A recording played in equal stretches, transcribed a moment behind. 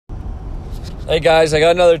Hey guys, I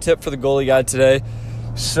got another tip for the goalie guide today.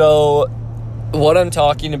 So what I'm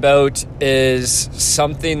talking about is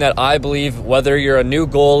something that I believe, whether you're a new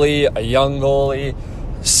goalie, a young goalie,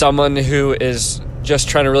 someone who is just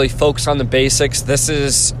trying to really focus on the basics, this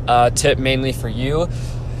is a tip mainly for you.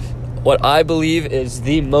 What I believe is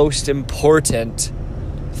the most important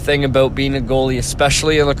thing about being a goalie,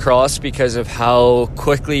 especially in lacrosse, because of how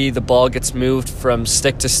quickly the ball gets moved from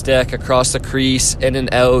stick to stick, across the crease, in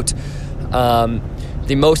and out.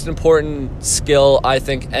 The most important skill I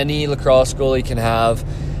think any lacrosse goalie can have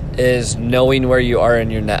is knowing where you are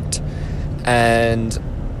in your net. And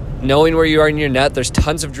knowing where you are in your net, there's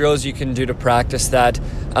tons of drills you can do to practice that.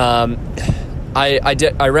 I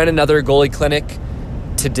ran another goalie clinic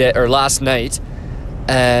last night,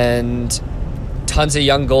 and tons of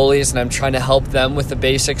young goalies, and I'm trying to help them with the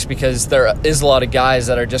basics because there is a lot of guys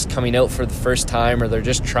that are just coming out for the first time, or they're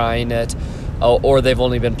just trying it, or they've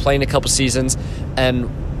only been playing a couple seasons.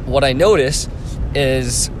 And what I notice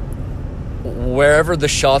is wherever the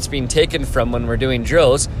shot's being taken from when we're doing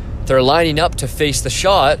drills, they're lining up to face the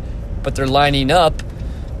shot, but they're lining up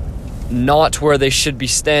not where they should be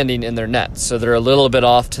standing in their net. So they're a little bit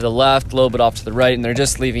off to the left, a little bit off to the right, and they're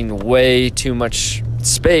just leaving way too much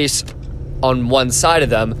space on one side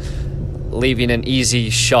of them, leaving an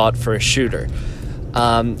easy shot for a shooter.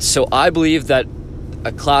 So I believe that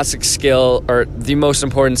a classic skill, or the most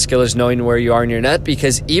important skill, is knowing where you are in your net,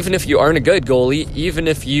 because even if you aren't a good goalie, even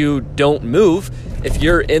if you don't move, if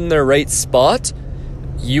you're in the right spot,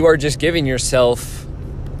 you are just giving yourself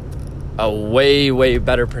a way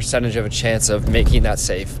better percentage of a chance of making that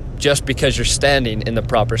save, just because you're standing in the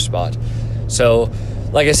proper spot. So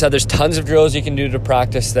like I said, there's tons of drills you can do to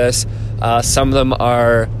practice this. Some of them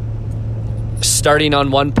are starting on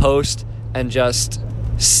one post and just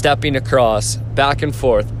stepping across, back and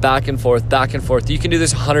forth, back and forth, back and forth. You can do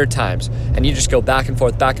this 100 times, and you just go back and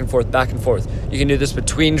forth, back and forth, back and forth. You can do this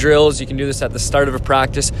between drills. You can do this at the start of a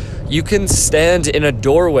practice. You can stand in a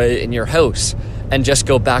doorway in your house and just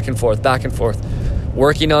go back and forth,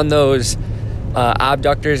 working on those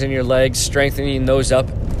abductors in your legs, strengthening those up,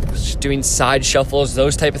 doing side shuffles,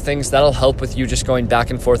 those type of things. That'll help with you just going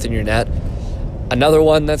back and forth in your net. Another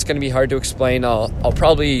one that's going to be hard to explain, I'll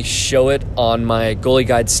probably show it on my goalie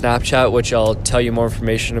guide Snapchat, which I'll tell you more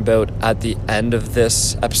information about at the end of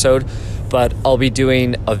this episode. But I'll be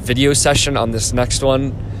doing a video session on this next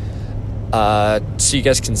one, so you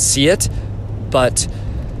guys can see it. But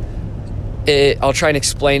I'll try and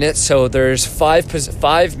explain it. So there's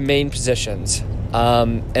five main positions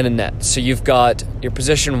in a net. So you've got your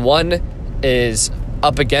position 1 is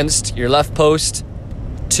up against your left post.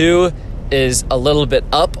 2 is a little bit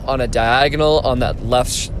up on a diagonal on that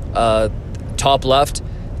left, top left.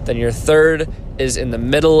 Then your 3rd is in the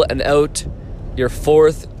middle and out. Your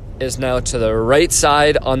 4th is now to the right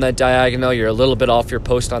side on that diagonal. You're a little bit off your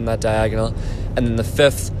post on that diagonal. And then the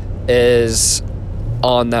 5th is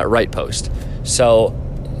on that right post. So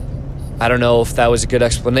I don't know if that was a good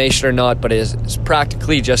explanation or not, but it's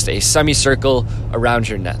practically just a semicircle around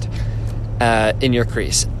your net, in your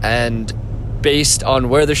crease. And based on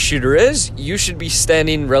where the shooter is, you should be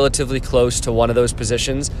standing relatively close to one of those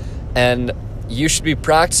positions, and you should be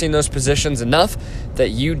practicing those positions enough that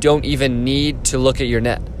you don't even need to look at your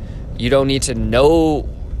net. You don't need to know.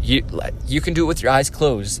 You can do it with your eyes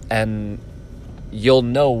closed, and you'll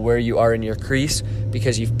know where you are in your crease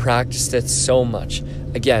because you've practiced it so much.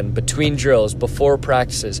 Again, between drills, before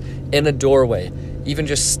practices, in a doorway, even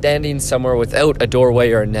just standing somewhere without a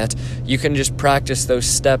doorway or a net, you can just practice those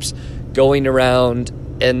steps going around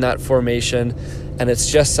in that formation. And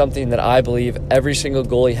it's just something that I believe every single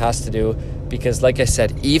goalie has to do, because like I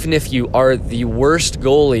said, even if you are the worst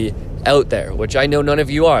goalie out there, which I know none of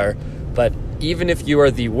you are, but even if you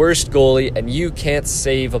are the worst goalie and you can't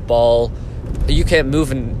save a ball, you can't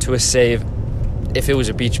move into a save if it was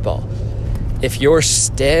a beach ball. If you're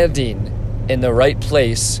standing in the right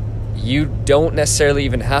place, you don't necessarily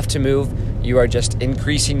even have to move. You are just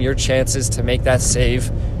increasing your chances to make that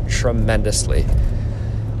save tremendously.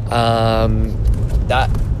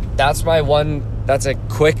 That's my one. That's a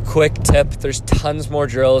quick tip. There's tons more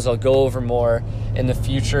drills. I'll go over more in the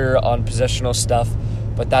future on positional stuff,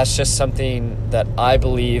 but that's just something that I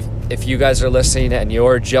believe if you guys are listening and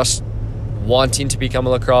you're just wanting to become a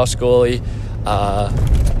lacrosse goalie,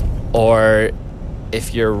 or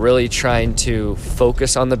if you're really trying to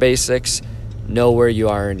focus on the basics, know where you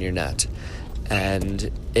are in your net.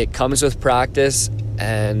 And it comes with practice,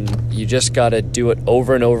 and you just got to do it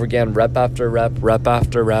over and over again, rep after rep, rep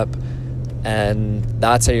after rep, and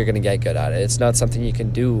that's how you're going to get good at it. It's not something you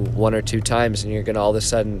can do one or two times and you're going to all of a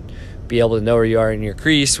sudden be able to know where you are in your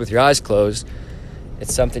crease with your eyes closed.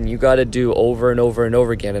 It's something you got to do over and over and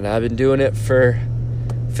over again. And I've been doing it for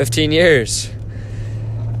 15 years.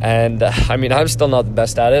 And I'm still not the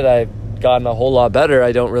best at it. I've gotten a whole lot better.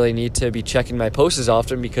 I don't really need to be checking my posts as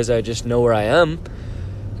often because I just know where I am.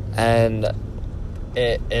 And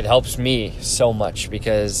it helps me so much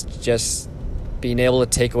because just being able to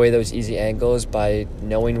take away those easy angles by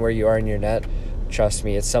knowing where you are in your net, trust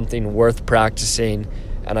me, it's something worth practicing.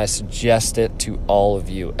 And I suggest it to all of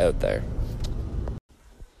you out there.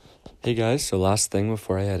 Hey guys, so last thing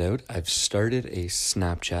before I head out, I've started a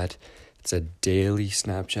Snapchat. It's a daily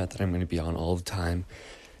Snapchat that I'm going to be on all the time.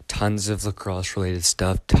 Tons of lacrosse related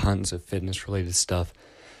stuff, tons of fitness related stuff.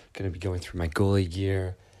 Going to be going through my goalie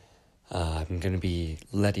gear. I'm going to be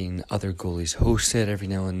letting other goalies host it every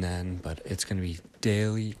now and then, but it's going to be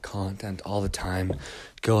daily content all the time.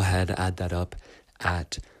 Go ahead, add that up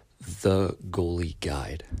at The Goalie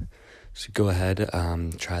Guide. So go ahead,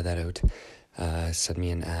 try that out. Send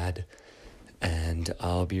me an ad, and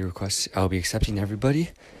I'll be accepting everybody,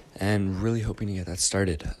 and really hoping to get that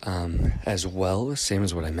started. As well, same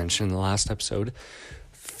as what I mentioned in the last episode,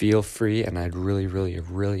 feel free, and I'd really, really,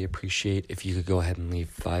 really appreciate if you could go ahead and leave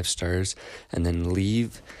 5 stars, and then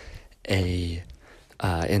leave a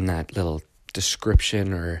in that little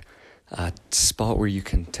description or spot where you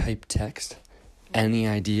can type text any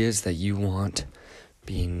ideas that you want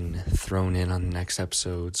being thrown in on the next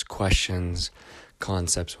episodes, questions,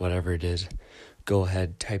 concepts, whatever it is. Go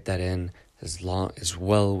ahead, type that in as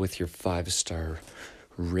well with your 5-star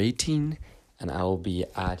rating, and I will be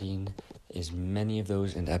adding as many of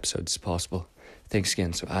those into episodes as possible. Thanks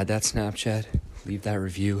again. So add that Snapchat, leave that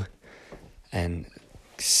review, and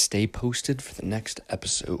stay posted for the next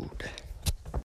episode.